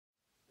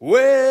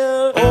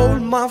Well, all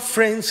my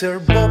friends are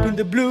bopping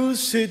the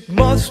blues, it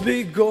must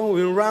be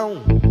going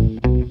round.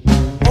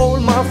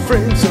 All my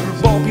friends are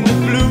bopping the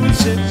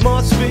blues, it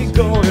must be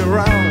going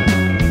round.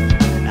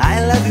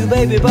 I love you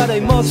baby, but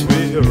I must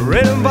be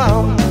written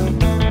bound.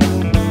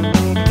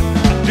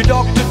 The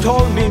doctor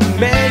told me,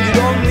 man, you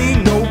don't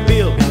need no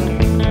pill.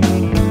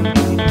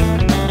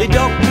 The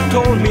doctor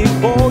told me,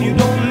 boy, you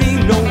don't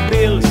need no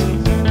pills.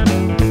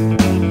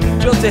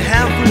 Just a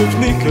handful of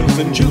nickels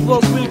and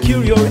jukebox will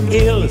cure your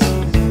ills.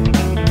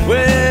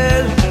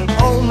 Well,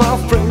 all my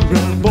friends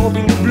are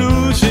bopping the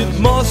blues, it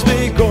must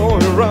be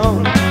going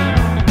around.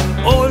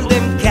 All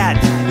them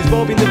cats is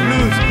bopping the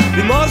blues,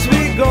 it must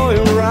be going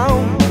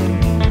around.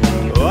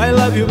 Oh, I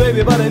love you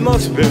baby, but I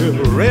must be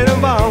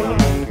written bound.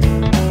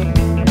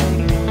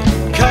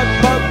 Cut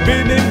my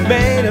beating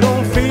man, I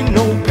don't feel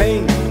no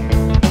pain.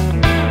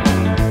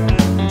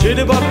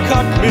 Jitterbug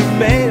cut me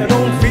man, I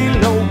don't feel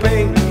no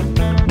pain.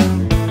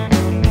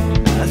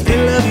 I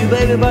still love you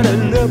baby, but I'll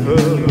never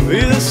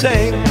be the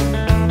same.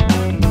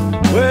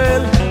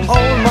 Well,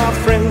 all my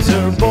friends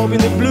are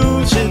bopping the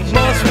blues, it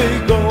must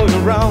be going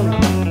around.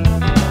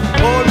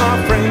 All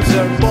my friends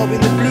are bopping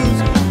the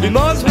blues, it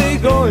must be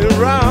going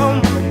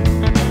around.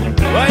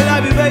 I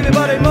love you baby,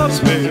 but it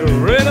must be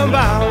written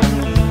bound.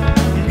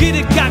 Get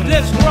it, cat,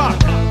 let's rock.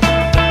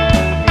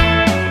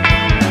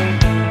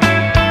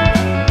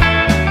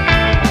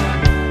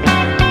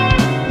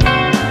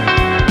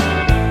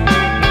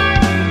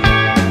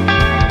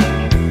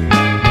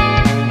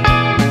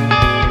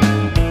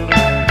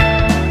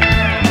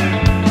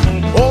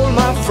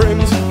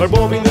 Are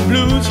bopping the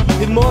blues,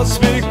 it must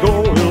be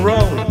going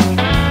around.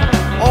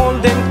 All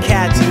them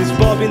cats is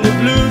bopping the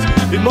blues,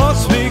 it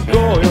must be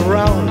going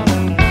around.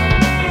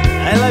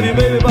 I love you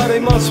baby, but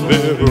it must be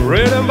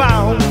written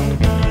bound.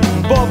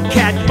 Bob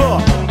cat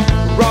bop,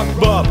 rock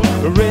bob,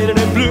 written